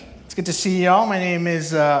good to see y'all. My name is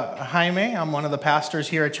Jaime. I'm one of the pastors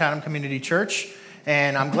here at Chatham Community Church,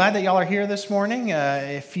 and I'm glad that y'all are here this morning.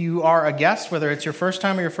 If you are a guest, whether it's your first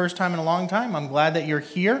time or your first time in a long time, I'm glad that you're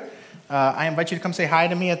here. I invite you to come say hi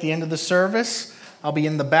to me at the end of the service. I'll be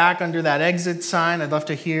in the back under that exit sign. I'd love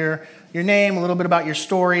to hear your name, a little bit about your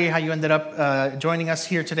story, how you ended up joining us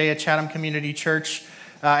here today at Chatham Community Church.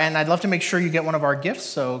 And I'd love to make sure you get one of our gifts,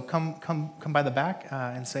 so come by the back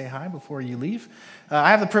and say hi before you leave.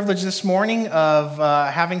 I have the privilege this morning of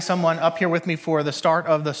having someone up here with me for the start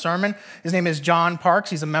of the sermon. His name is John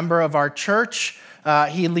Parks. He's a member of our church.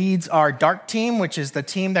 He leads our DART team, which is the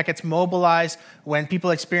team that gets mobilized when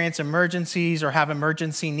people experience emergencies or have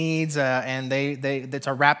emergency needs, and it's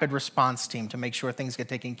a rapid response team to make sure things get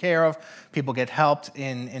taken care of, people get helped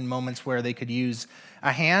in moments where they could use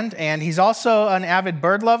a hand. And he's also an avid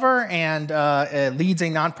bird lover and leads a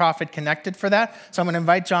nonprofit connected for that. So I'm going to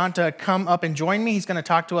invite John to come up and join me. He's going to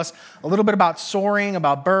talk to us a little bit about soaring,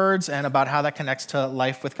 about birds, and about how that connects to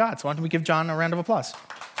life with God. So why don't we give John a round of applause?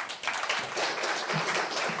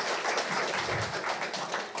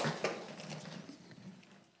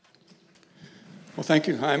 Well, thank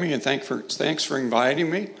you, Jaime, and thanks for inviting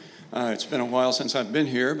me. It's been a while since I've been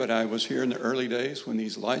here, but I was here in the early days when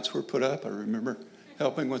these lights were put up. I remember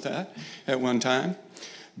helping with that at one time.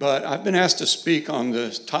 But I've been asked to speak on the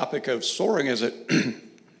topic of soaring as it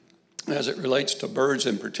relates to birds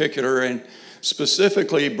in particular, and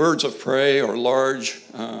specifically birds of prey or large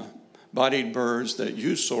bodied birds that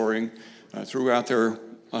use soaring throughout their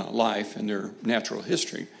life and their natural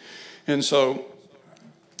history. And so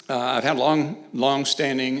I've had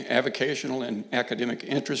long-standing avocational and academic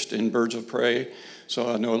interest in birds of prey,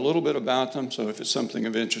 so I know a little bit about them. So if it's something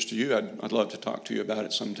of interest to you, I'd love to talk to you about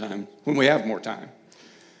it sometime when we have more time.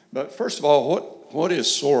 But first of all, what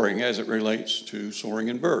is soaring as it relates to soaring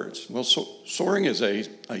in birds? Well, soaring is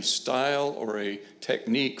a style or a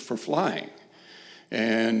technique for flying,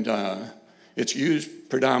 and it's used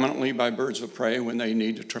predominantly by birds of prey when they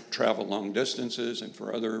need to travel long distances and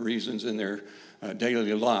for other reasons in their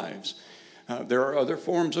daily lives. There are other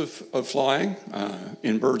forms of flying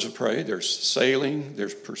in birds of prey. There's sailing,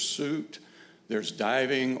 there's pursuit, there's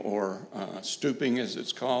diving or stooping as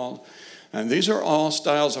it's called. And these are all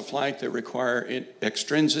styles of flight that require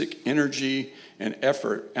extrinsic energy and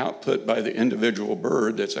effort output by the individual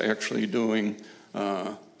bird that's actually doing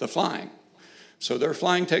the flying. So there are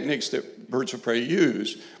flying techniques that birds of prey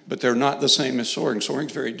use, but they're not the same as soaring.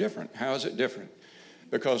 Soaring's very different. How is it different?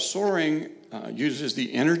 Because soaring uses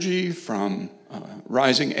the energy from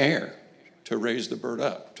rising air to raise the bird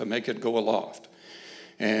up, to make it go aloft.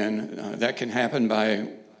 And that can happen by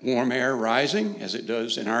warm air rising, as it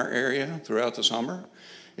does in our area throughout the summer.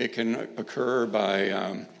 It can occur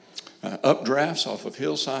by updrafts off of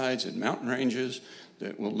hillsides and mountain ranges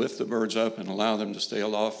that will lift the birds up and allow them to stay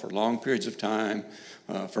aloft for long periods of time,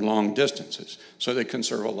 for long distances. So they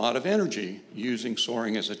conserve a lot of energy using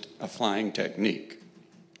soaring as a flying technique.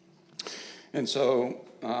 And so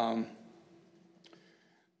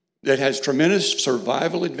it has tremendous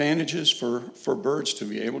survival advantages for birds to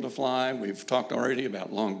be able to fly. We've talked already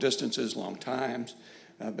about long distances, long times,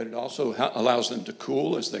 but it also allows them to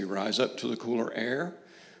cool as they rise up to the cooler air.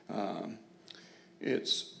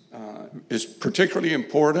 It's particularly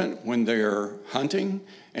important when they're hunting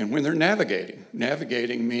and when they're navigating.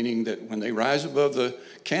 Navigating meaning that when they rise above the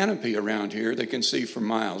canopy around here, they can see for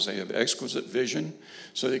miles. They have exquisite vision,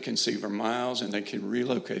 so they can see for miles and they can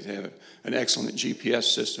relocate. They have an excellent GPS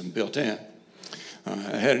system built in. I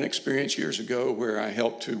had an experience years ago where I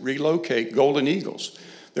helped to relocate golden eagles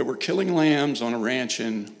that were killing lambs on a ranch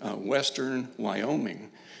in western Wyoming.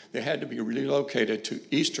 They had to be relocated to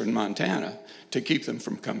eastern Montana to keep them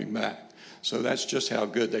from coming back. So that's just how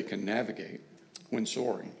good they can navigate when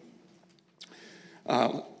soaring.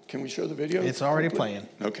 Can we show the video? It's already playing.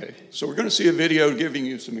 Okay, so we're going to see a video giving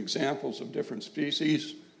you some examples of different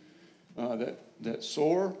species that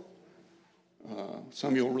soar.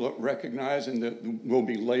 Some you'll recognize and that will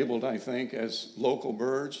be labeled, I think, as local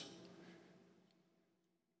birds.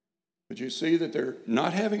 But you see that they're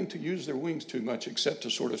not having to use their wings too much except to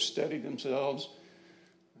sort of steady themselves.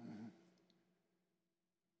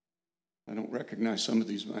 I don't recognize some of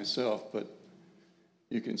these myself, but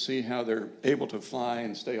you can see how they're able to fly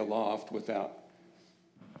and stay aloft without...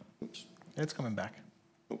 Oops. It's coming back.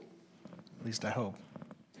 Oh. At least I hope.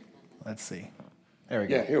 Let's see. There we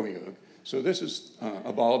go. Yeah, here we go. So this is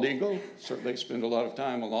a bald eagle. Certainly spend a lot of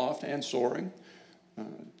time aloft and soaring.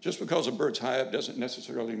 Just because a bird's high up doesn't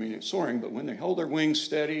necessarily mean it's soaring, but when they hold their wings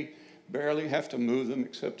steady, barely have to move them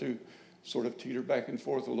except to sort of teeter back and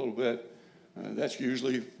forth a little bit, that's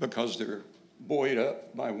usually because they're buoyed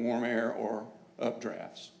up by warm air or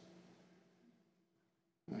updrafts.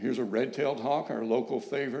 Here's a red-tailed hawk, our local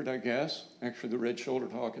favorite, I guess. Actually, the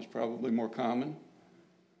red-shouldered hawk is probably more common.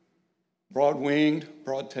 Broad-winged,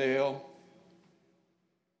 broad tail.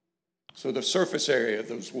 So the surface area of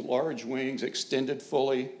those large wings extended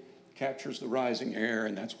fully captures the rising air,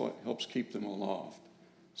 and that's what helps keep them aloft,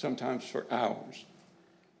 sometimes for hours.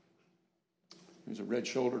 There's a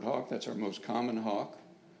red-shouldered hawk. That's our most common hawk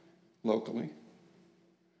locally.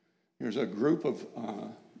 Here's a group of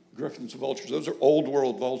Griffin's vultures. Those are old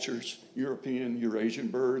world vultures, European, Eurasian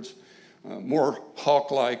birds, more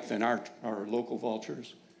hawk-like than our local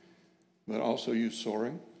vultures, but also use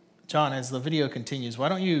soaring. John, as the video continues, why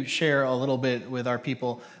don't you share a little bit with our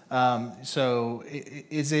people? So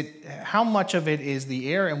how much of it is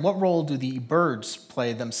the air, and what role do the birds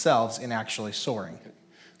play themselves in actually soaring? Okay.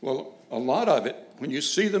 Well, a lot of it, when you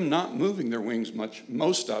see them not moving their wings much,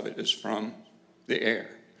 most of it is from the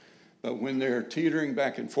air. But when they're teetering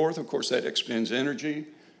back and forth, of course, that expends energy.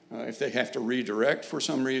 If they have to redirect for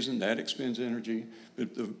some reason, that expends energy.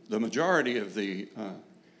 The majority of the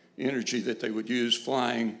energy that they would use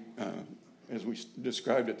flying, as we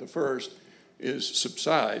described at the first,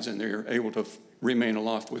 subsides, and they're able to remain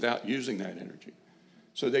aloft without using that energy.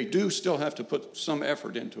 So they do still have to put some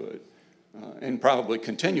effort into it, and probably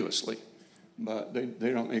continuously, but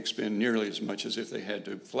they don't expend nearly as much as if they had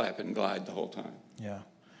to flap and glide the whole time. Yeah.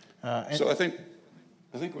 So I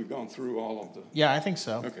think we've gone through all of the... Yeah, I think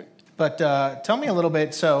so. Okay. But tell me a little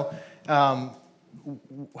bit, so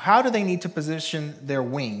how do they need to position their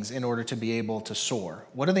wings in order to be able to soar?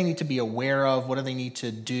 What do they need to be aware of? What do they need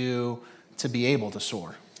to do to be able to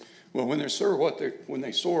soar? Well, when they soar, what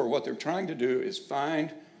they're trying to do is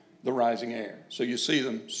find the rising air. So you see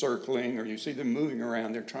them circling or you see them moving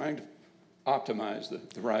around. They're trying to optimize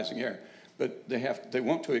the rising air. But they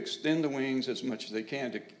want to extend the wings as much as they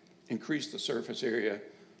can to increase the surface area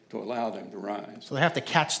to allow them to rise. So they have to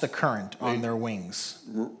catch the current on their wings.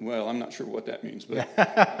 Well, I'm not sure what that means, but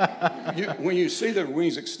when you see their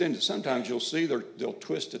wings extended, sometimes you'll see they'll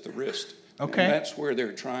twist at the wrist. Okay. And that's where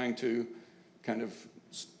they're trying to kind of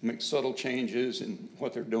make subtle changes in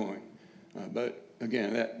what they're doing. But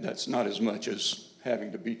again, that's not as much as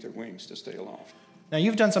having to beat their wings to stay aloft. Now,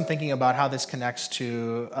 you've done some thinking about how this connects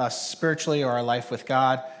to us spiritually or our life with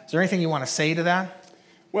God. Is there anything you want to say to that?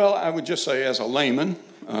 Well, I would just say as a layman,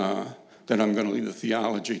 that I'm going to leave the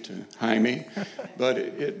theology to Jaime, but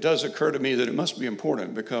it does occur to me that it must be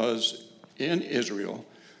important because in Israel,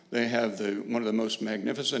 they have one of the most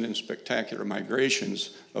magnificent and spectacular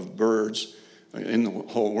migrations of birds in the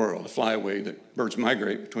whole world, the flyway that birds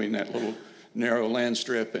migrate between that little narrow land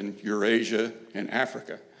strip and Eurasia and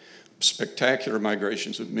Africa. Spectacular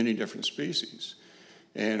migrations of many different species.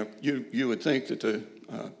 And you would think that the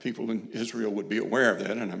people in Israel would be aware of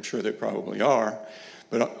that, and I'm sure they probably are.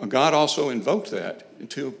 But God also invoked that in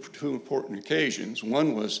two important occasions.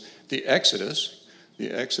 One was the Exodus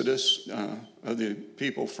of the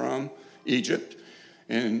people from Egypt,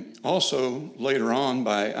 and also later on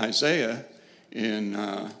by Isaiah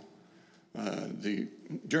during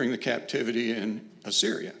the captivity in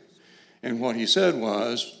Assyria. And what he said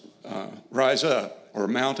was, rise up or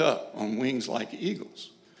mount up on wings like eagles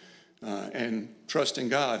and trust in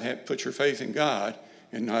God. Put your faith in God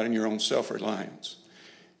and not in your own self-reliance.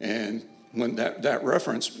 And when that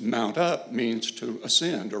reference, mount up, means to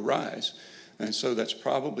ascend or rise. And so that's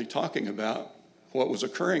probably talking about what was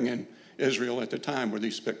occurring in Israel at the time, were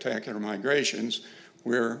these spectacular migrations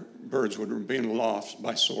where birds would be aloft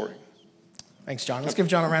by soaring. Thanks, John. Let's give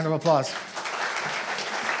John a round of applause.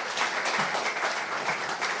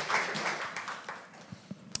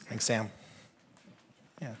 Thanks, Sam.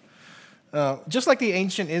 Yeah. Just like the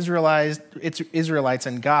ancient Israelites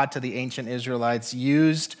and God to the ancient Israelites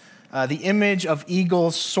used the image of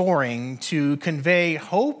eagles soaring to convey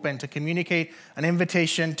hope and to communicate an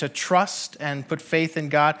invitation to trust and put faith in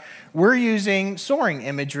God, we're using soaring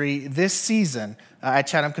imagery this season at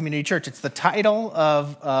Chatham Community Church. It's the title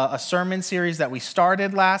of a sermon series that we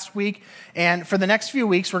started last week. And for the next few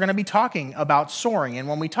weeks, we're going to be talking about soaring. And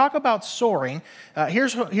when we talk about soaring,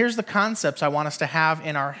 here's the concepts I want us to have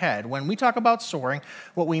in our head. When we talk about soaring,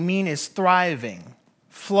 what we mean is thriving,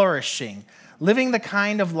 flourishing, living the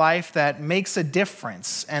kind of life that makes a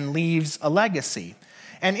difference and leaves a legacy.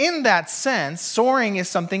 And in that sense, soaring is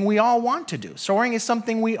something we all want to do. Soaring is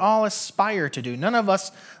something we all aspire to do. None of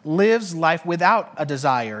us lives life without a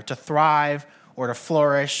desire to thrive or to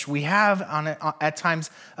flourish. We have, at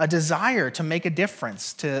times, a desire to make a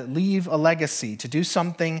difference, to leave a legacy, to do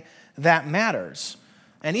something that matters.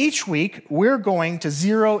 And each week, we're going to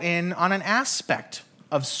zero in on an aspect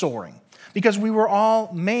of soaring. because we were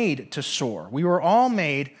all made to soar. We were all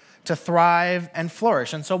made to thrive and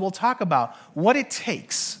flourish. And so we'll talk about what it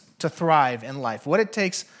takes to thrive in life, what it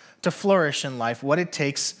takes to flourish in life, what it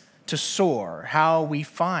takes to soar, how we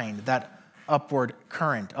find that upward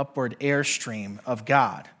current, upward airstream of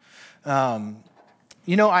God.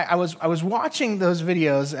 I was watching those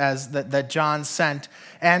videos that John sent,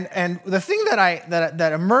 and the thing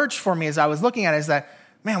that emerged for me as I was looking at it is that,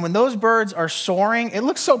 man, when those birds are soaring, it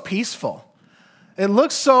looks so peaceful. It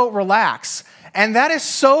looks so relaxed. And that is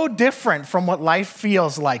so different from what life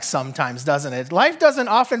feels like sometimes, doesn't it? Life doesn't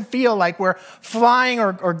often feel like we're flying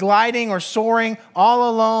or gliding or soaring all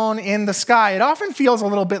alone in the sky. It often feels a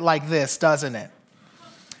little bit like this, doesn't it?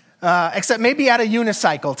 Except maybe add a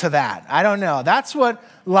unicycle to that. I don't know. That's what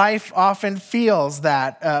life often feels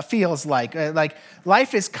like. Like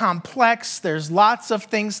life is complex. There's lots of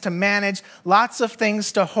things to manage, lots of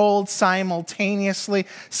things to hold simultaneously.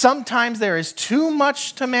 Sometimes there is too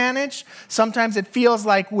much to manage. Sometimes it feels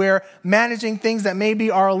like we're managing things that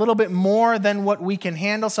maybe are a little bit more than what we can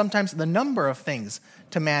handle. Sometimes the number of things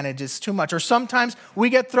to manage is too much. Or sometimes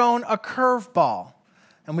we get thrown a curveball,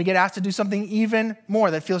 and we get asked to do something even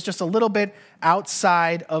more that feels just a little bit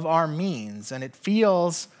outside of our means. And it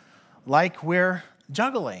feels like we're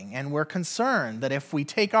juggling, and we're concerned that if we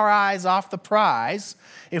take our eyes off the prize,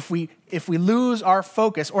 if we lose our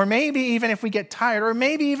focus, or maybe even if we get tired, or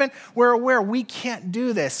maybe even we're aware we can't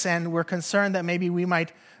do this, and we're concerned that maybe we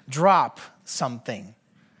might drop something.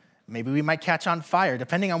 Maybe we might catch on fire.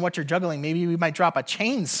 Depending on what you're juggling, maybe we might drop a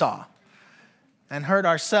chainsaw and hurt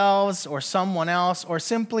ourselves or someone else, or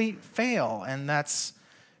simply fail, and that's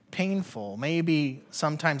painful. Maybe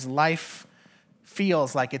sometimes life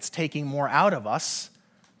feels like it's taking more out of us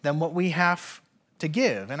than what we have to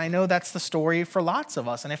give. And I know that's the story for lots of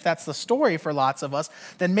us. And if that's the story for lots of us,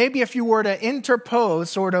 then maybe if you were to interpose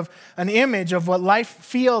sort of an image of what life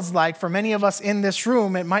feels like for many of us in this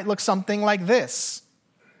room, it might look something like this.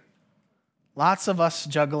 Lots of us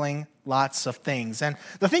juggling lots of things. And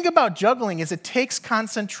the thing about juggling is it takes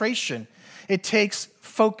concentration. It takes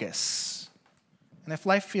focus. And if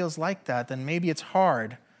life feels like that, then maybe it's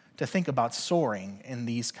hard to think about soaring in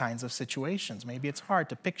these kinds of situations. Maybe it's hard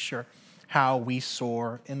to picture how we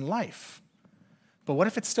soar in life. But what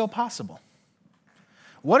if it's still possible?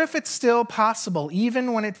 What if it's still possible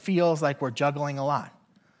even when it feels like we're juggling a lot?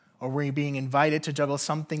 Or we're being invited to juggle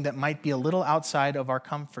something that might be a little outside of our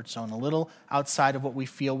comfort zone, a little outside of what we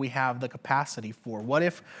feel we have the capacity for? What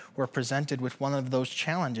if we're presented with one of those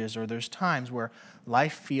challenges, or there's times where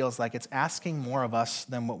life feels like it's asking more of us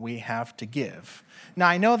than what we have to give? Now,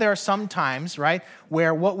 I know there are some times, right,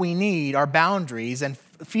 where what we need are boundaries, and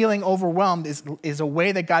feeling overwhelmed is a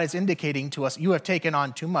way that God is indicating to us, you have taken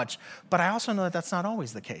on too much. But I also know that that's not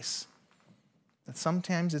always the case. That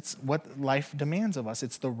sometimes it's what life demands of us.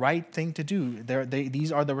 It's the right thing to do.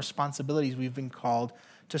 These are the responsibilities we've been called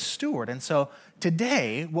to steward. And so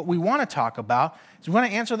today, what we want to talk about is we want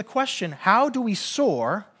to answer the question, how do we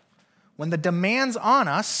soar when the demands on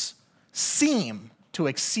us seem to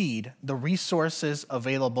exceed the resources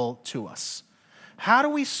available to us? How do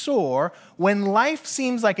we soar when life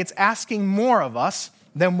seems like it's asking more of us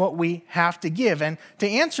than what we have to give? And to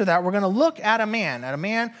answer that, we're going to look at a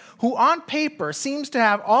man who on paper seems to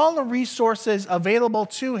have all the resources available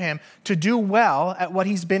to him to do well at what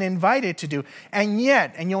he's been invited to do. And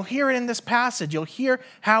yet, and you'll hear it in this passage, you'll hear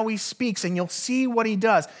how he speaks, and you'll see what he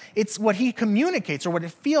does. It's what he communicates, or what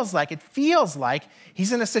it feels like. It feels like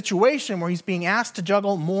he's in a situation where he's being asked to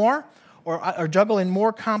juggle more or juggle in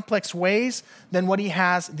more complex ways than what he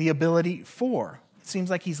has the ability for. It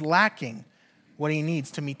seems like he's lacking what he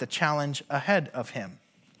needs to meet the challenge ahead of him.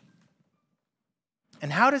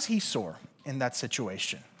 And how does he soar in that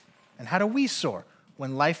situation? And how do we soar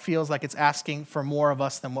when life feels like it's asking for more of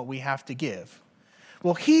us than what we have to give?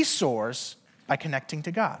 Well, he soars by connecting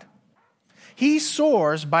to God. He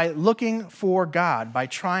soars by looking for God, by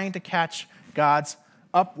trying to catch God's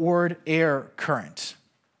upward air current.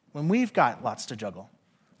 When we've got lots to juggle,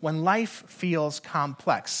 when life feels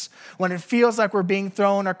complex, when it feels like we're being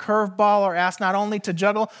thrown a curveball or asked not only to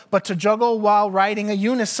juggle, but to juggle while riding a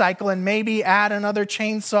unicycle and maybe add another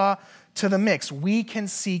chainsaw to the mix, we can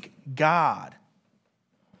seek God.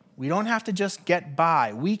 We don't have to just get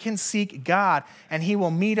by. We can seek God, and he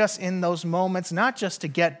will meet us in those moments, not just to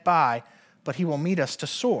get by, but he will meet us to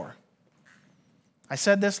soar. I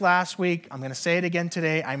said this last week. I'm going to say it again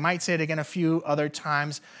today. I might say it again a few other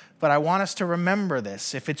times, but I want us to remember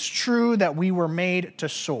this. If it's true that we were made to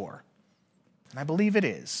soar, and I believe it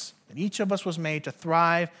is, that each of us was made to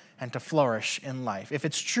thrive and to flourish in life. If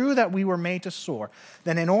it's true that we were made to soar,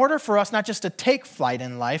 then in order for us not just to take flight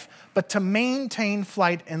in life, but to maintain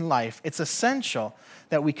flight in life, it's essential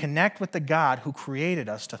that we connect with the God who created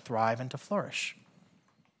us to thrive and to flourish.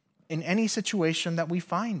 In any situation that we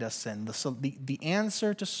find us in, the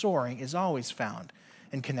answer to soaring is always found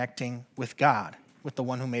in connecting with God, with the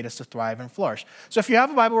one who made us to thrive and flourish. So if you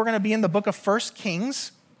have a Bible, we're going to be in the book of 1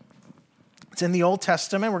 Kings. It's in the Old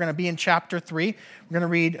Testament. We're going to be in chapter 3. We're going to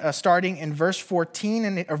read starting in verse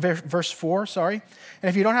 14, or verse 4, sorry. And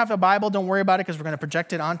if you don't have a Bible, don't worry about it because we're going to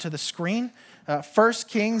project it onto the screen. 1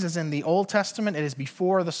 Kings is in the Old Testament. It is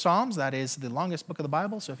before the Psalms. That is the longest book of the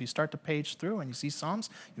Bible. So if you start to page through and you see Psalms,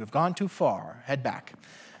 you have gone too far. Head back.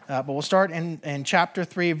 But we'll start in chapter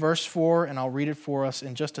 3, verse 4, and I'll read it for us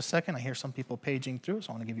in just a second. I hear some people paging through, so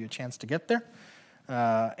I want to give you a chance to get there.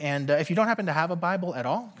 And if you don't happen to have a Bible at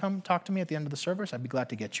all, come talk to me at the end of the service. I'd be glad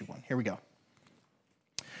to get you one. Here we go.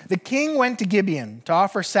 The king went to Gibeon to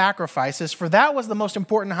offer sacrifices, for that was the most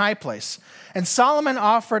important high place. And Solomon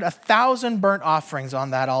offered 1,000 burnt offerings on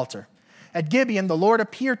that altar. At Gibeon, the Lord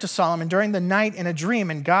appeared to Solomon during the night in a dream,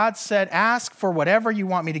 and God said, "Ask for whatever you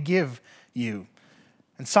want me to give you."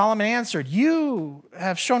 And Solomon answered, "You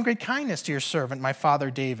have shown great kindness to your servant, my father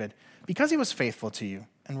David, because he was faithful to you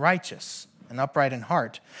and righteous and upright in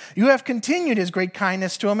heart. You have continued his great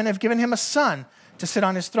kindness to him and have given him a son to sit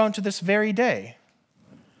on his throne to this very day.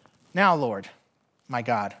 Now, Lord, my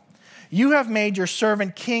God, you have made your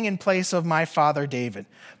servant king in place of my father David.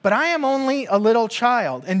 But I am only a little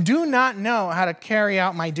child and do not know how to carry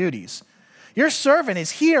out my duties. Your servant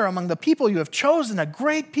is here among the people you have chosen, a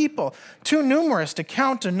great people, too numerous to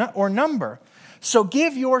count or number. So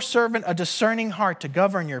give your servant a discerning heart to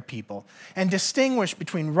govern your people and distinguish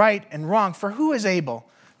between right and wrong, for who is able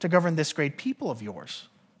to govern this great people of yours?"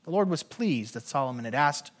 The Lord was pleased that Solomon had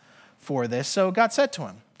asked for this, so God said to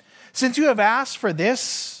him, "Since you have asked for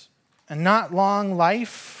this and not long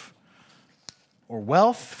life or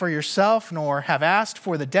wealth for yourself, nor have asked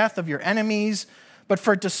for the death of your enemies, but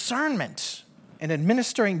for discernment and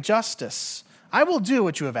administering justice, I will do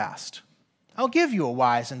what you have asked. I'll give you a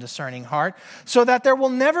wise and discerning heart, so that there will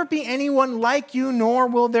never be anyone like you, nor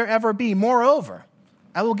will there ever be. Moreover,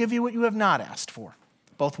 I will give you what you have not asked for,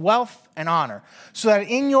 both wealth and honor, so that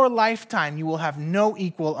in your lifetime you will have no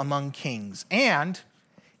equal among kings. And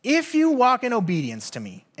if you walk in obedience to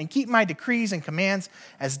me and keep my decrees and commands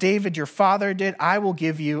as David your father did, I will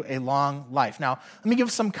give you a long life." Now, let me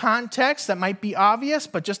give some context that might be obvious,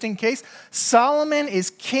 but just in case, Solomon is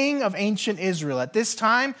king of ancient Israel. At this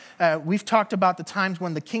time, we've talked about the times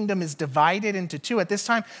when the kingdom is divided into two. At this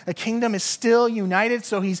time, the kingdom is still united,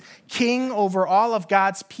 so he's king over all of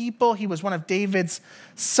God's people. He was one of David's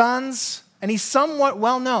sons. And he's somewhat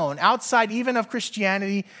well known outside even of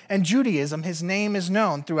Christianity and Judaism. His name is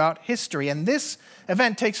known throughout history. And this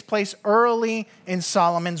event takes place early in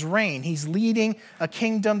Solomon's reign. He's leading a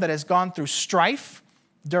kingdom that has gone through strife.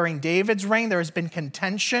 During David's reign, there has been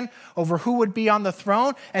contention over who would be on the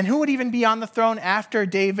throne and who would even be on the throne after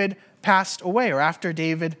David passed away or after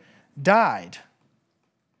David died.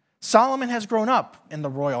 Solomon has grown up in the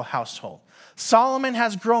royal household. Solomon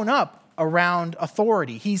has grown up around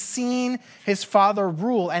authority. He's seen his father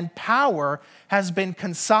rule, and power has been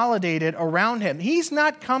consolidated around him. He's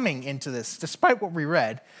not coming into this, despite what we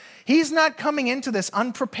read, he's not coming into this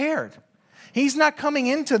unprepared. He's not coming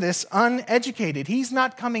into this uneducated. He's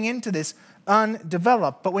not coming into this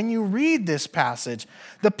undeveloped. But when you read this passage,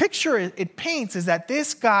 the picture it paints is that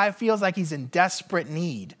this guy feels like he's in desperate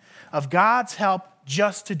need of God's help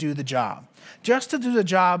just to do the job. Just to do the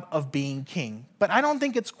job of being king. But I don't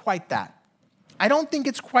think it's quite that. I don't think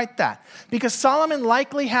it's quite that. Because Solomon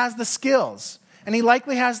likely has the skills and he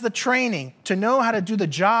likely has the training to know how to do the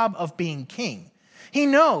job of being king. He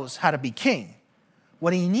knows how to be king.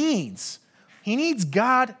 What he needs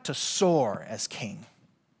God to soar as king.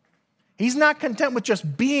 He's not content with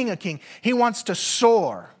just being a king. He wants to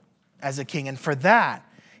soar as a king. And for that,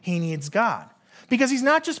 he needs God. Because he's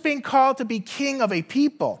not just being called to be king of a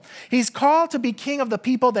people. He's called to be king of the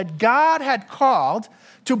people that God had called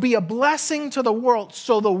to be a blessing to the world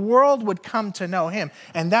so the world would come to know him.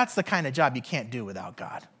 And that's the kind of job you can't do without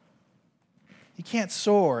God. You can't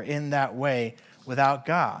soar in that way without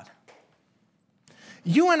God.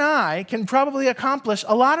 You and I can probably accomplish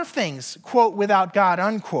a lot of things, quote, without God,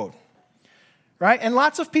 unquote. Right? And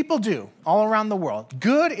lots of people do all around the world.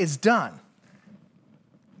 Good is done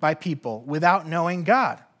by people without knowing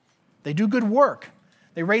God. They do good work.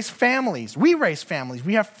 They raise families. We raise families.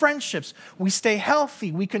 We have friendships. We stay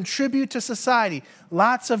healthy. We contribute to society.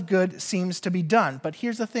 Lots of good seems to be done. But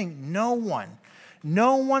here's the thing. No one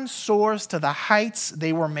No one soars to the heights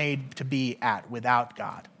they were made to be at without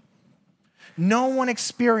God. No one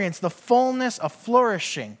experienced the fullness of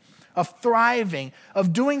flourishing, of thriving,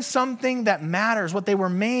 of doing something that matters, what they were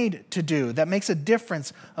made to do, that makes a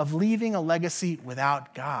difference, of leaving a legacy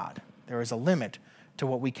without God. There is a limit to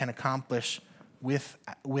what we can accomplish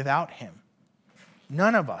without him.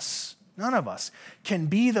 None of us can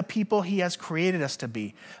be the people he has created us to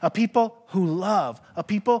be. A people who love, a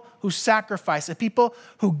people who sacrifice, a people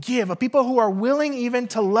who give, a people who are willing even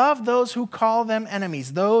to love those who call them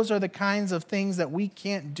enemies. Those are the kinds of things that we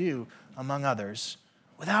can't do, among others,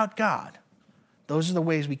 without God. Those are the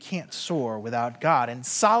ways we can't soar without God. And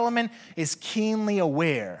Solomon is keenly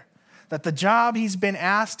aware that the job he's been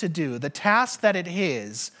asked to do, the task that it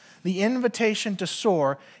is, the invitation to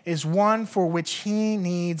soar, is one for which he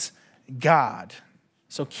needs God.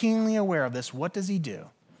 So keenly aware of this, what does he do?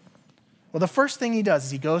 Well, the first thing he does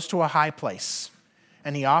is he goes to a high place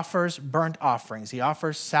and he offers burnt offerings. He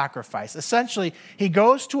offers sacrifice. Essentially, he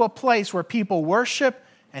goes to a place where people worship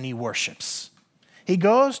and he worships. He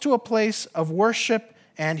goes to a place of worship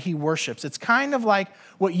and he worships. It's kind of like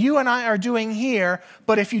what you and I are doing here,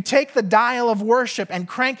 but if you take the dial of worship and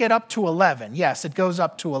crank it up to 11, yes, it goes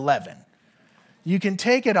up to 11. You can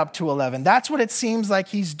take it up to 11. That's what it seems like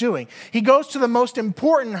he's doing. He goes to the most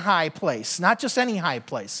important high place, not just any high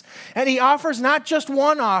place. And he offers not just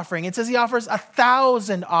one offering. It says he offers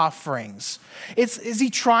 1,000 offerings. Is he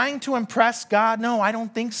trying to impress God? No, I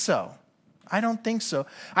don't think so. I don't think so.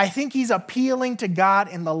 I think he's appealing to God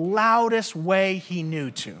in the loudest way he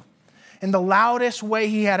knew to, in the loudest way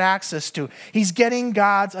he had access to. He's getting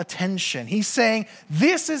God's attention. He's saying,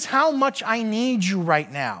 this is how much I need you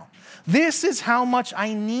right now. This is how much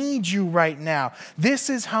I need you right now. This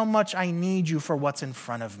is how much I need you for what's in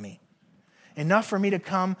front of me. Enough for me to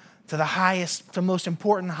come to the highest, the most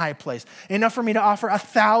important high place. Enough for me to offer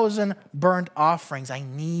 1,000 burnt offerings. I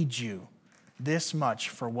need you this much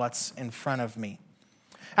for what's in front of me.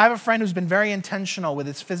 I have a friend who's been very intentional with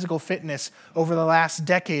his physical fitness over the last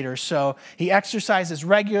decade or so. He exercises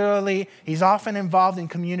regularly. He's often involved in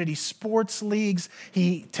community sports leagues.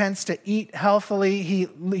 He tends to eat healthily. He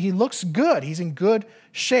looks good. He's in good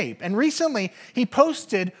shape. And recently, he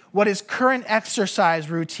posted what his current exercise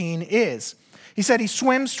routine is. He said he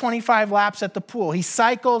swims 25 laps at the pool. He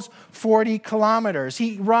cycles 40 kilometers.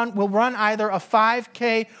 He will run either a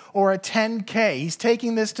 5K or a 10K. He's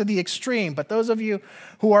taking this to the extreme. But those of you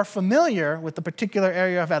who are familiar with the particular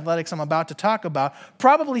area of athletics I'm about to talk about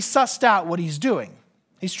probably sussed out what he's doing.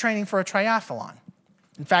 He's training for a triathlon.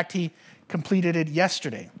 In fact, he completed it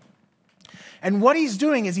yesterday. And what he's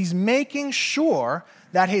doing is he's making sure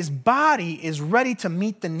that his body is ready to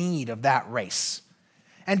meet the need of that race.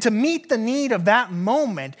 And to meet the need of that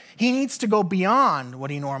moment, he needs to go beyond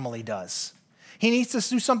what he normally does. He needs to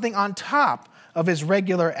do something on top of his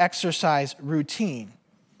regular exercise routine.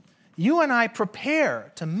 You and I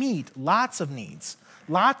prepare to meet lots of needs,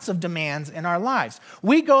 lots of demands in our lives.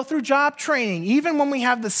 We go through job training, even when we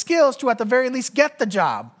have the skills to at the very least get the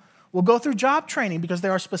job. We'll go through job training because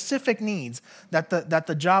there are specific needs that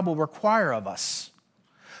the job will require of us.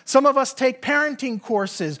 Some of us take parenting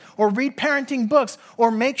courses or read parenting books or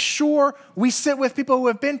make sure we sit with people who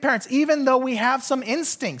have been parents, even though we have some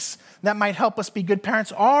instincts that might help us be good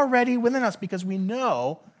parents already within us because we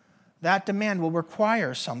know that demand will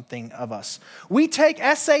require something of us. We take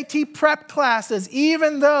SAT prep classes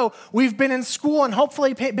even though we've been in school and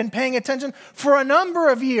hopefully been paying attention for a number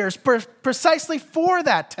of years precisely for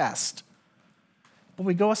that test. But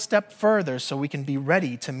we go a step further so we can be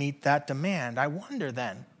ready to meet that demand. I wonder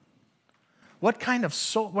then, what kind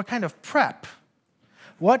of prep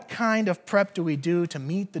do we do to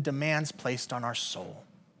meet the demands placed on our soul,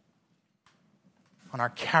 on our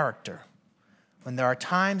character, when there are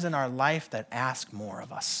times in our life that ask more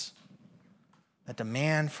of us, that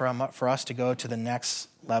demand for us to go to the next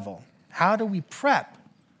level? How do we prep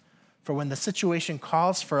for when the situation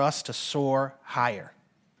calls for us to soar higher?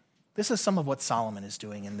 This is some of what Solomon is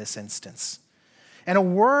doing in this instance. And a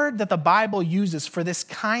word that the Bible uses for this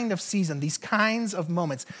kind of season, these kinds of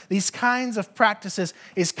moments, these kinds of practices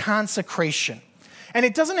is consecration. And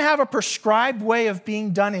it doesn't have a prescribed way of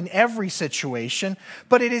being done in every situation,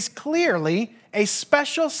 but it is clearly a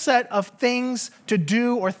special set of things to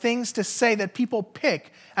do or things to say that people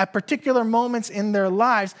pick at particular moments in their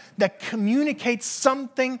lives that communicate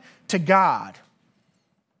something to God.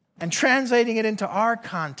 And translating it into our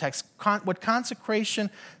context, what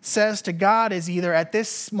consecration says to God is either at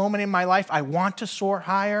this moment in my life, I want to soar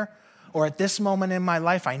higher, or at this moment in my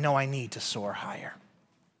life, I know I need to soar higher.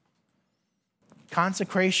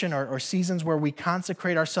 Consecration or seasons where we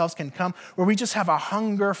consecrate ourselves can come where we just have a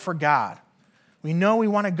hunger for God. We know we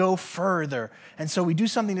want to go further. And so we do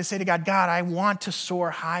something to say to God, God, I want to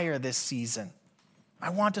soar higher this season. I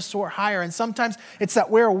want to soar higher. And sometimes it's that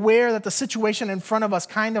we're aware that the situation in front of us,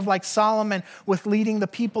 kind of like Solomon with leading the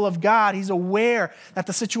people of God, he's aware that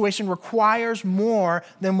the situation requires more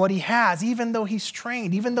than what he has. Even though he's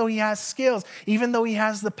trained, even though he has skills, even though he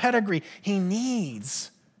has the pedigree, he needs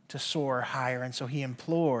to soar higher. And so he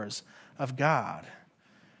implores of God.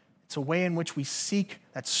 It's a way in which we seek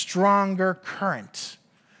that stronger current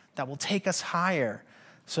that will take us higher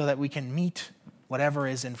so that we can meet whatever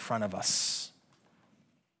is in front of us.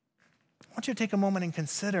 I want you to take a moment and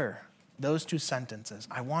consider those two sentences.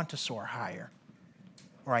 I want to soar higher,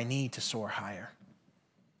 or I need to soar higher.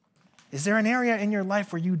 Is there an area in your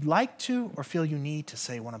life where you'd like to or feel you need to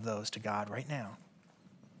say one of those to God right now?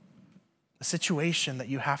 A situation that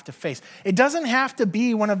you have to face. It doesn't have to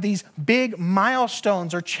be one of these big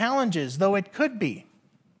milestones or challenges, though it could be.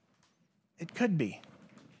 It could be.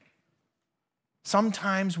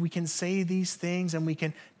 Sometimes we can say these things and we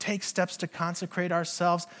can take steps to consecrate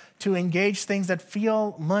ourselves, to engage things that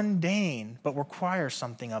feel mundane but require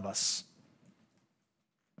something of us.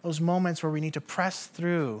 Those moments where we need to press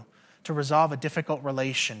through to resolve a difficult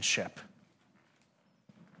relationship.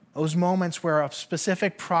 Those moments where a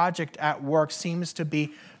specific project at work seems to be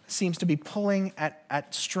pulling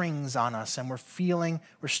at strings on us and we're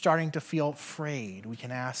starting to feel afraid. We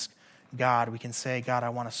can ask God, we can say, God, I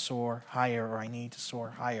want to soar higher, or I need to soar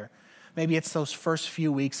higher. Maybe it's those first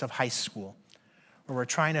few weeks of high school where we're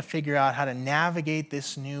trying to figure out how to navigate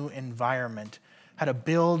this new environment, how to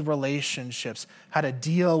build relationships, how to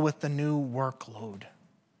deal with the new workload.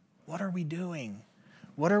 What are we doing?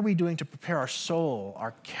 What are we doing to prepare our soul,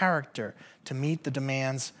 our character, to meet the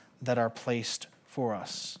demands that are placed for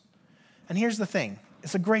us? And here's the thing.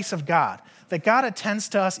 It's the grace of God, that God attends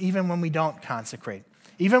to us even when we don't consecrate.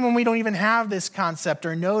 Even when we don't even have this concept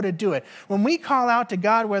or know to do it. When we call out to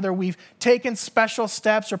God, whether we've taken special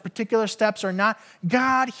steps or particular steps or not,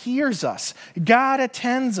 God hears us. God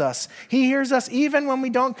attends us. He hears us even when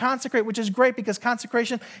we don't consecrate, which is great because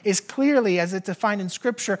consecration is clearly, as it's defined in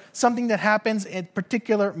Scripture, something that happens at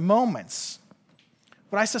particular moments.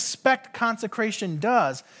 What I suspect consecration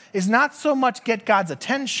does is not so much get God's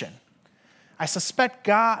attention. I suspect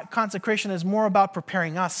consecration is more about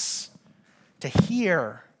preparing us to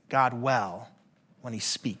hear God well when he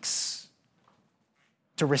speaks,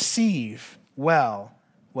 to receive well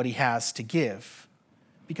what he has to give,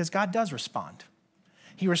 because God does respond.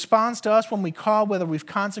 He responds to us when we call, whether we've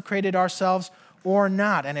consecrated ourselves or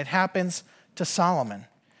not, and it happens to Solomon.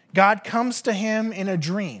 God comes to him in a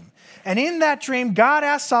dream, and in that dream, God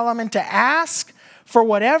asks Solomon to ask for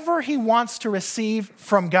whatever he wants to receive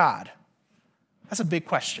from God. That's a big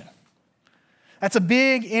question. That's a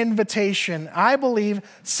big invitation. I believe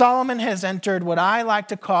Solomon has entered what I like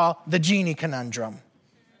to call the genie conundrum.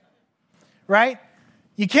 Right?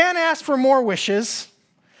 You can't ask for more wishes,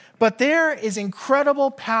 but there is incredible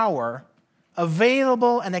power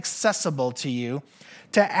available and accessible to you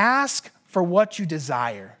to ask for what you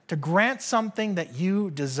desire, to grant something that you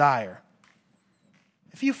desire.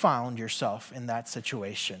 If you found yourself in that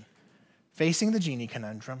situation, facing the genie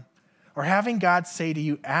conundrum, or having God say to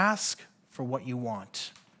you, ask for what you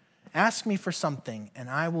want. Ask me for something, and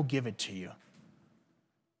I will give it to you.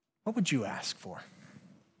 What would you ask for?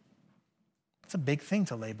 It's a big thing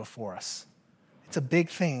to lay before us. It's a big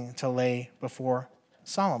thing to lay before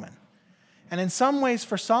Solomon. And in some ways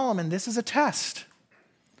for Solomon, this is a test.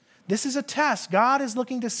 This is a test. God is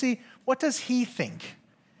looking to see, what does he think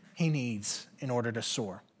he needs in order to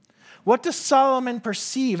soar? What does Solomon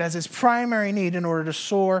perceive as his primary need in order to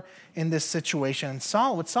soar in this situation?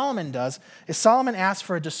 And what Solomon does is Solomon asks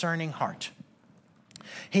for a discerning heart.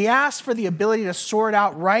 He asks for the ability to sort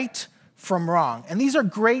out right from wrong. And these are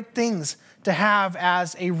great things to have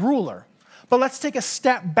as a ruler. But let's take a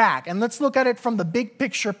step back and let's look at it from the big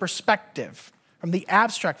picture perspective, from the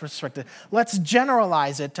abstract perspective. Let's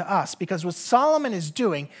generalize it to us, because what Solomon is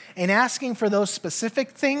doing in asking for those specific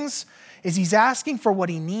things is he's asking for what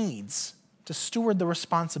he needs to steward the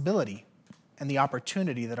responsibility and the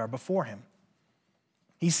opportunity that are before him.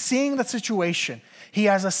 He's seeing the situation. He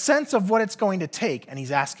has a sense of what it's going to take, and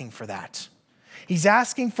he's asking for that. He's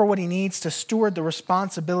asking for what he needs to steward the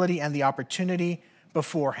responsibility and the opportunity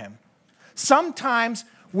before him. Sometimes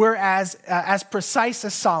we're as precise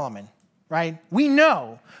as Solomon, right? We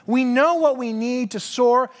know what we need to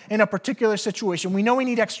soar in a particular situation. We know we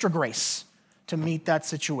need extra grace to meet that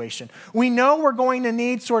situation. We know we're going to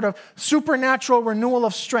need sort of supernatural renewal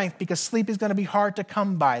of strength because sleep is going to be hard to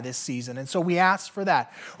come by this season. And so we ask for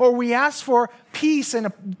that. Or we ask for peace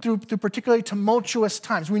through particularly tumultuous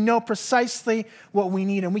times. We know precisely what we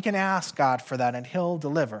need, and we can ask God for that, and he'll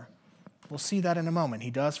deliver. We'll see that in a moment. He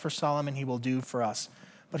does for Solomon, he will do for us.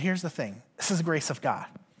 But here's the thing. This is the grace of God.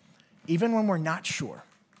 Even when we're not sure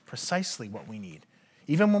precisely what we need,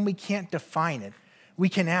 even when we can't define it, we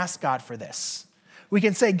can ask God for this. We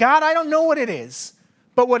can say, God, I don't know what it is,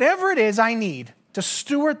 but whatever it is I need to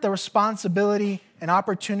steward the responsibility and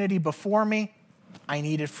opportunity before me, I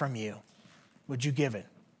need it from you. Would you give it?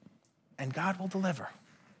 And God will deliver.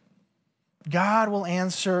 God will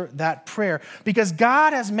answer that prayer because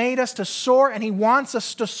God has made us to soar, and he wants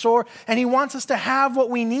us to soar, and he wants us to have what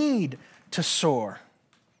we need to soar.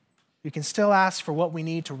 We can still ask for what we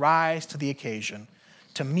need to rise to the occasion,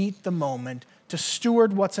 to meet the moment, to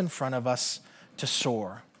steward what's in front of us, to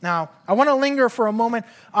soar. Now, I want to linger for a moment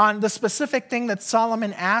on the specific thing that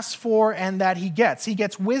Solomon asks for and that he gets. He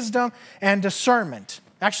gets wisdom and discernment.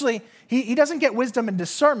 Actually, he doesn't get wisdom and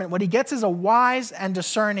discernment. What he gets is a wise and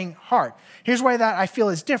discerning heart. Here's why that I feel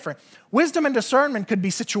is different. Wisdom and discernment could be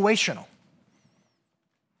situational.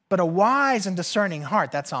 But a wise and discerning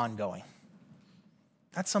heart, that's ongoing.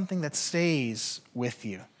 That's something that stays with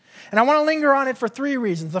you. And I want to linger on it for three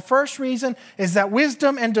reasons. The first reason is that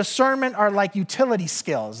wisdom and discernment are like utility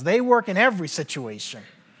skills. They work in every situation.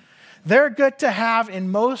 They're good to have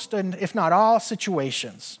in most, and if not all,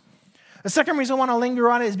 situations. The second reason I want to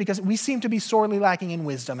linger on it is because we seem to be sorely lacking in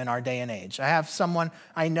wisdom in our day and age. I have someone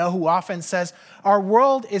I know who often says, our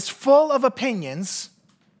world is full of opinions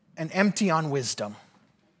and empty on wisdom.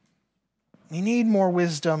 We need more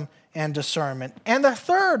wisdom and discernment. And the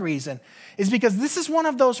third reason is because this is one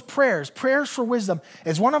of those prayers for wisdom,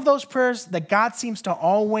 is one of those prayers that God seems to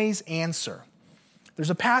always answer.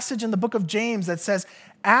 There's a passage in the book of James that says,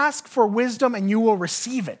 ask for wisdom and you will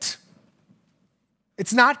receive it.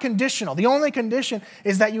 It's not conditional. The only condition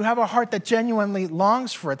is that you have a heart that genuinely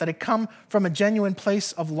longs for it, that it come from a genuine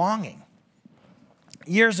place of longing.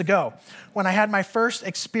 Years ago, when I had my first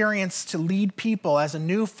experience to lead people as a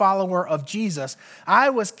new follower of Jesus, I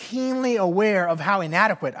was keenly aware of how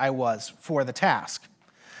inadequate I was for the task.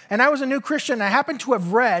 And I was a new Christian, and I happened to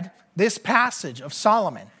have read this passage of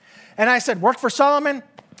Solomon. And I said, worked for Solomon,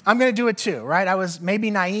 I'm going to do it too, right? I was maybe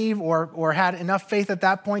naive or had enough faith at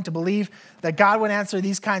that point to believe that God would answer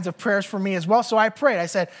these kinds of prayers for me as well. So I prayed. I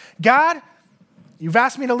said, God, you've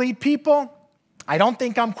asked me to lead people. I don't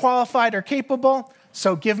think I'm qualified or capable.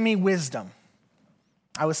 So give me wisdom.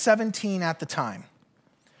 I was 17 at the time.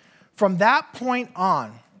 From that point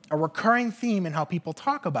on, a recurring theme in how people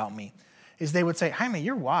talk about me is they would say, Jaime,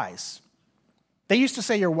 you're wise. They used to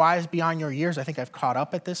say you're wise beyond your years. I think I've caught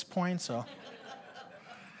up at this point. So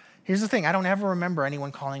here's the thing. I don't ever remember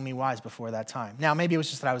anyone calling me wise before that time. Now, maybe it was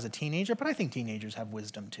just that I was a teenager, but I think teenagers have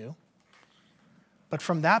wisdom too. But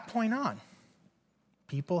from that point on,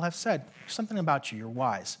 people have said, there's something about you, you're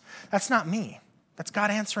wise. That's not me. That's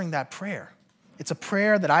God answering that prayer. It's a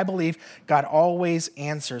prayer that I believe God always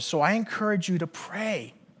answers. So I encourage you to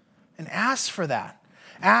pray and ask for that.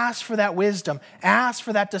 Ask for that wisdom. Ask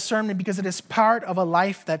for that discernment because it is part of a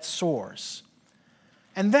life that soars.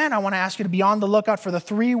 And then I want to ask you to be on the lookout for the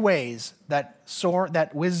three ways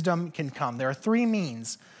that wisdom can come. There are three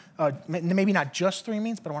means, maybe not just three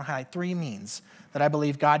means, but I want to highlight three means that I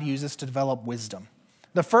believe God uses to develop wisdom.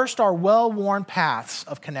 The first are well-worn paths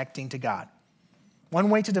of connecting to God. One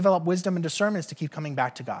way to develop wisdom and discernment is to keep coming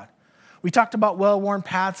back to God. We talked about well-worn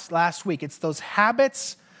paths last week. It's those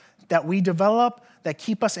habits that we develop that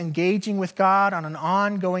keep us engaging with God on an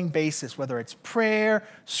ongoing basis, whether it's prayer,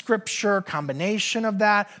 scripture, combination of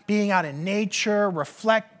that, being out in nature,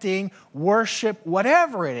 reflecting, worship,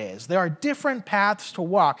 whatever it is. There are different paths to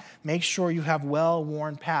walk. Make sure you have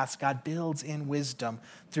well-worn paths. God builds in wisdom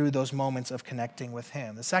through those moments of connecting with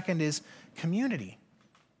him. The second is community.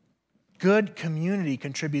 Good community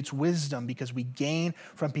contributes wisdom because we gain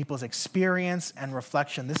from people's experience and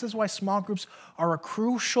reflection. This is why small groups are a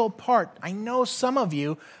crucial part. I know some of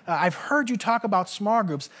you, I've heard you talk about small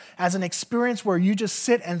groups as an experience where you just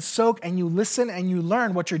sit and soak and you listen and you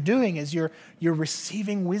learn. What you're doing is you're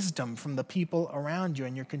receiving wisdom from the people around you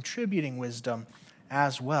and you're contributing wisdom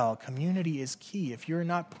as well. Community is key. If you're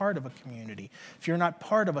not part of a community, if you're not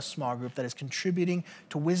part of a small group that is contributing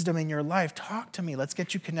to wisdom in your life, talk to me. Let's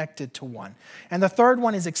get you connected to one. And the third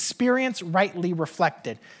one is experience rightly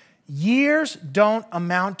reflected. Years don't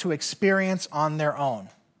amount to experience on their own.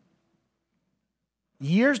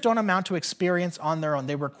 Years don't amount to experience on their own.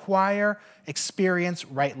 They require experience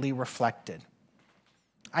rightly reflected.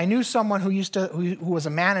 I knew someone who was a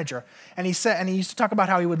manager, and he used to talk about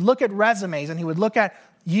how he would look at resumes, and he would look at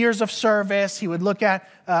years of service, he would look at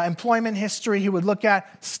employment history, he would look at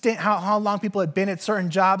how long people had been at certain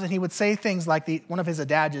jobs, and he would say things like, one of his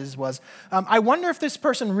adages was, I wonder if this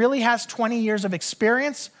person really has 20 years of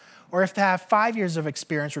experience, or if they have 5 years of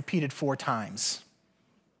experience repeated 4 times.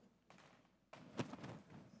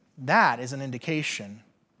 That is an indication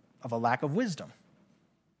of a lack of wisdom.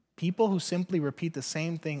 People who simply repeat the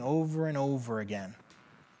same thing over and over again,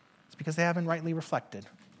 it's because they haven't rightly reflected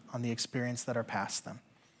on the experience that are past them.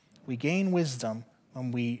 We gain wisdom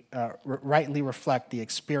when we rightly reflect the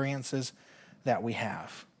experiences that we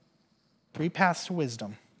have. 3 paths to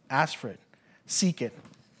wisdom: ask for it, seek it,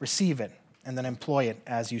 receive it, and then employ it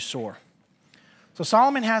as you soar. So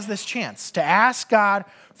Solomon has this chance to ask God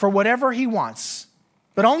for whatever he wants,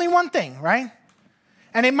 but only one thing, right?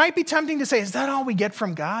 And it might be tempting to say, is that all we get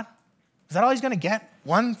from God? Is that all he's going to get?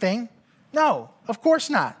 One thing? No, of course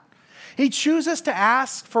not. He chooses to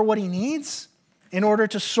ask for what he needs in order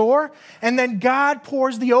to soar, and then God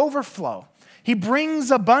pours the overflow. He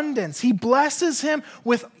brings abundance. He blesses him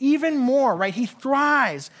with even more, right? He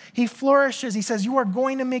thrives. He flourishes. He says, you are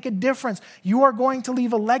going to make a difference. You are going to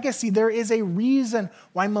leave a legacy. There is a reason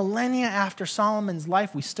why millennia after Solomon's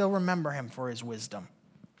life, we still remember him for his wisdom.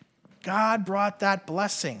 God brought that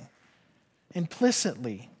blessing.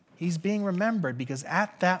 Implicitly, he's being remembered because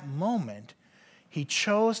at that moment, he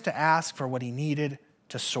chose to ask for what he needed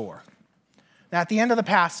to soar. Now, at the end of the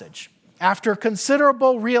passage, after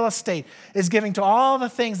considerable real estate is giving to all the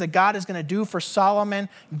things that God is going to do for Solomon,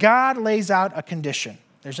 God lays out a condition.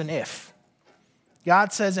 There's an if.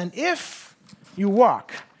 God says, and if you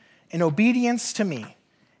walk in obedience to me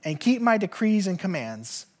and keep my decrees and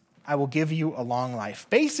commands, I will give you a long life.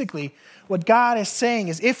 Basically, what God is saying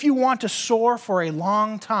is if you want to soar for a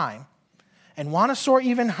long time and want to soar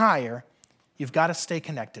even higher, you've got to stay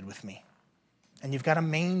connected with me. And you've got to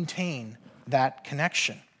maintain that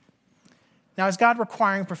connection. Now, is God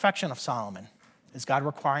requiring perfection of Solomon? Is God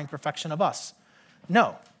requiring perfection of us?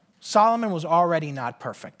 No. Solomon was already not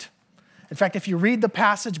perfect. In fact, if you read the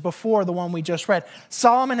passage before the one we just read,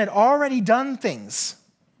 Solomon had already done things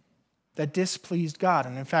that displeased God.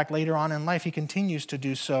 And in fact, later on in life, he continues to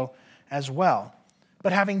do so as well.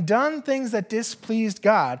 But having done things that displeased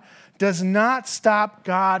God does not stop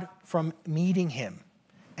God from meeting him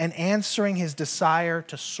and answering his desire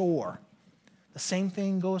to soar. The same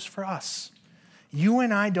thing goes for us. You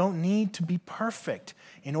and I don't need to be perfect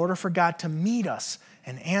in order for God to meet us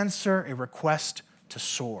and answer a request to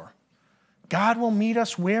soar. God will meet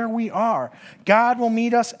us where we are. God will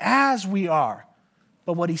meet us as we are.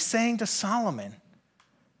 But what he's saying to Solomon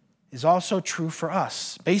is also true for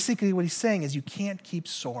us. Basically, what he's saying is you can't keep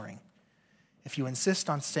soaring if you insist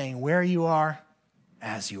on staying where you are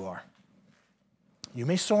as you are. You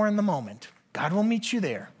may soar in the moment. God will meet you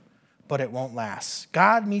there, but it won't last.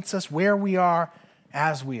 God meets us where we are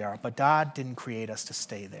as we are, but God didn't create us to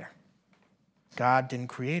stay there. God didn't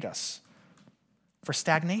create us for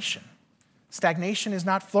stagnation. Stagnation is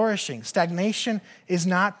not flourishing. Stagnation is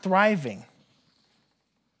not thriving.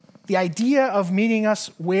 The idea of meeting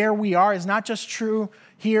us where we are is not just true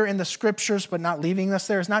here in the scriptures, but not leaving us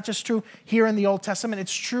there. It's not just true here in the Old Testament.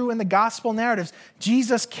 It's true in the gospel narratives.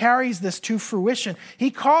 Jesus carries this to fruition. He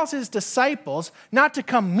calls his disciples not to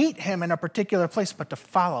come meet him in a particular place, but to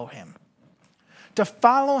follow him. To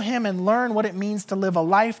follow him and learn what it means to live a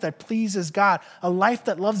life that pleases God, a life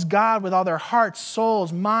that loves God with all their hearts,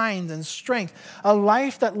 souls, minds, and strength, a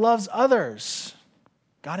life that loves others.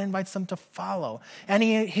 God invites them to follow. And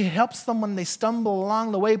he helps them when they stumble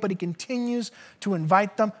along the way, but he continues to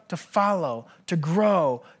invite them to follow, to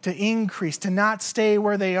grow, to increase, to not stay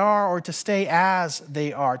where they are or to stay as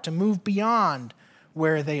they are, to move beyond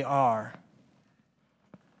where they are.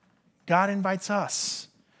 God invites us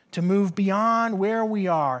to move beyond where we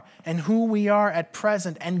are and who we are at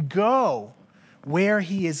present and go where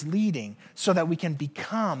he is leading so that we can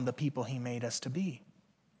become the people he made us to be,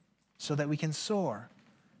 so that we can soar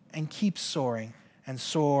and keep soaring and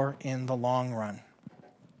soar in the long run.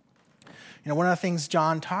 You know, one of the things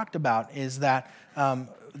John talked about is that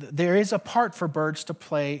there is a part for birds to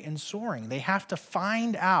play in soaring. They have to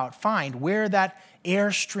find where that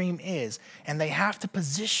airstream is, and they have to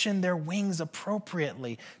position their wings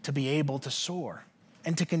appropriately to be able to soar.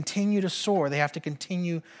 And to continue to soar, they have to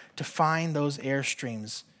continue to find those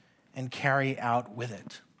airstreams and carry out with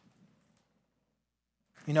it.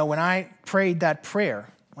 You know, when I prayed that prayer,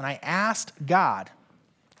 when I asked God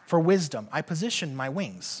for wisdom, I positioned my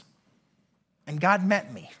wings, and God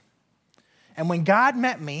met me. And when God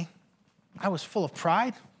met me, I was full of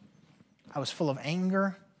pride, I was full of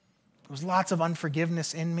anger, There was lots of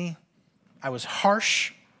unforgiveness in me. I was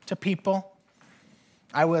harsh to people.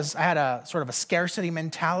 I had a sort of a scarcity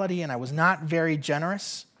mentality, and I was not very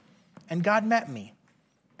generous. And God met me,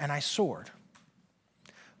 and I soared.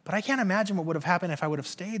 But I can't imagine what would have happened if I would have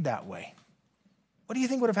stayed that way. What do you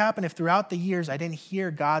think would have happened if throughout the years I didn't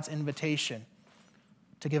hear God's invitation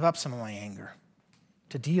to give up some of my anger,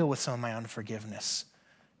 to deal with some of my unforgiveness,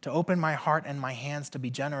 to open my heart and my hands to be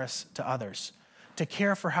generous to others, to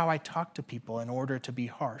care for how I talk to people in order to not be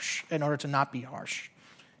harsh,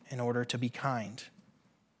 in order to be kind.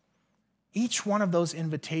 Each one of those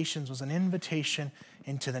invitations was an invitation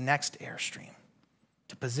into the next airstream,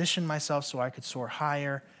 to position myself so I could soar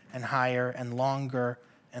higher and higher and longer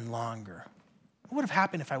and longer. What would have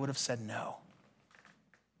happened if I would have said no?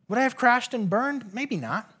 Would I have crashed and burned? Maybe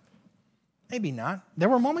not. Maybe not. There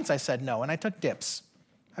were moments I said no, and I took dips.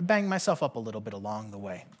 I banged myself up a little bit along the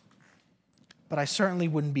way. But I certainly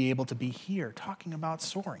wouldn't be able to be here talking about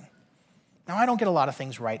soaring. Now, I don't get a lot of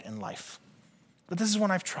things right in life, but this is one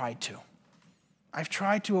I've tried to. I've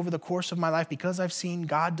tried to over the course of my life because I've seen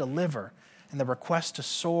God deliver and the request to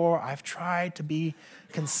soar. I've tried to be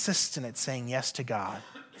consistent at saying yes to God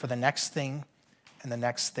for the next thing and the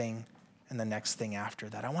next thing and the next thing after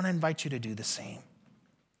that. I want to invite you to do the same.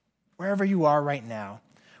 Wherever you are right now,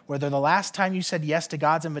 whether the last time you said yes to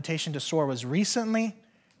God's invitation to soar was recently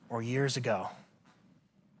or years ago,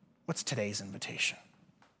 what's today's invitation?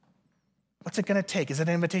 What's it going to take? Is it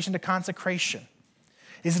an invitation to consecration?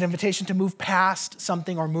 Is it an invitation to move past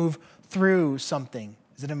something or move through something?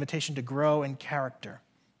 Is it an invitation to grow in character,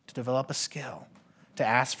 to develop a skill, to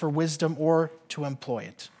ask for wisdom or to employ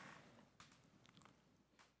it?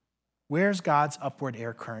 Where's God's upward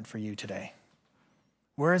air current for you today?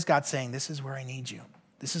 Where is God saying, this is where I need you.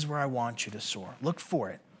 This is where I want you to soar. Look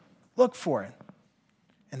for it. Look for it.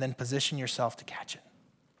 And then position yourself to catch it.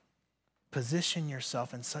 Position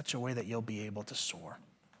yourself in such a way that you'll be able to soar.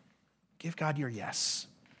 Give God your yes.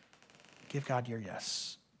 Give God your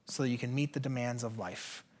yes so that you can meet the demands of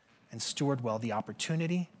life and steward well the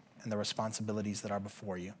opportunity and the responsibilities that are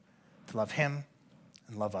before you to love Him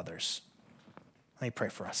and love others. Let me pray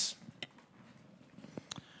for us.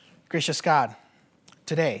 Gracious God,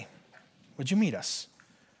 today, would you meet us?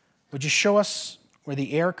 Would you show us where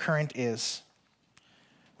the air current is?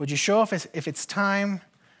 Would you show us if it's time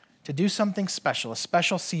to do something special, a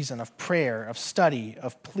special season of prayer, of study,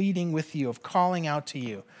 of pleading with you, of calling out to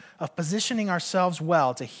you, of positioning ourselves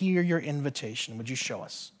well to hear your invitation? Would you show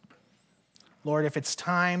us? Lord, if it's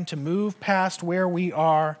time to move past where we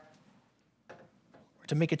are or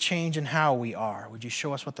to make a change in how we are, would you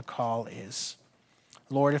show us what the call is?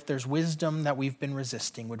 Lord, if there's wisdom that we've been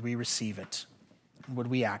resisting, would we receive it? Would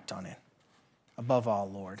we act on it? Above all,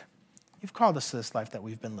 Lord, you've called us to this life that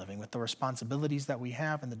we've been living with the responsibilities that we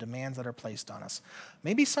have and the demands that are placed on us.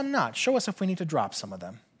 Maybe some not. Show us if we need to drop some of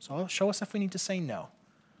them. So show us if we need to say no.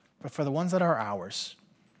 But for the ones that are ours,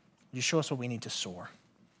 would you show us what we need to soar?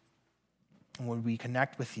 And would we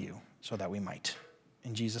connect with you so that we might?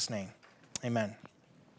 In Jesus' name, amen.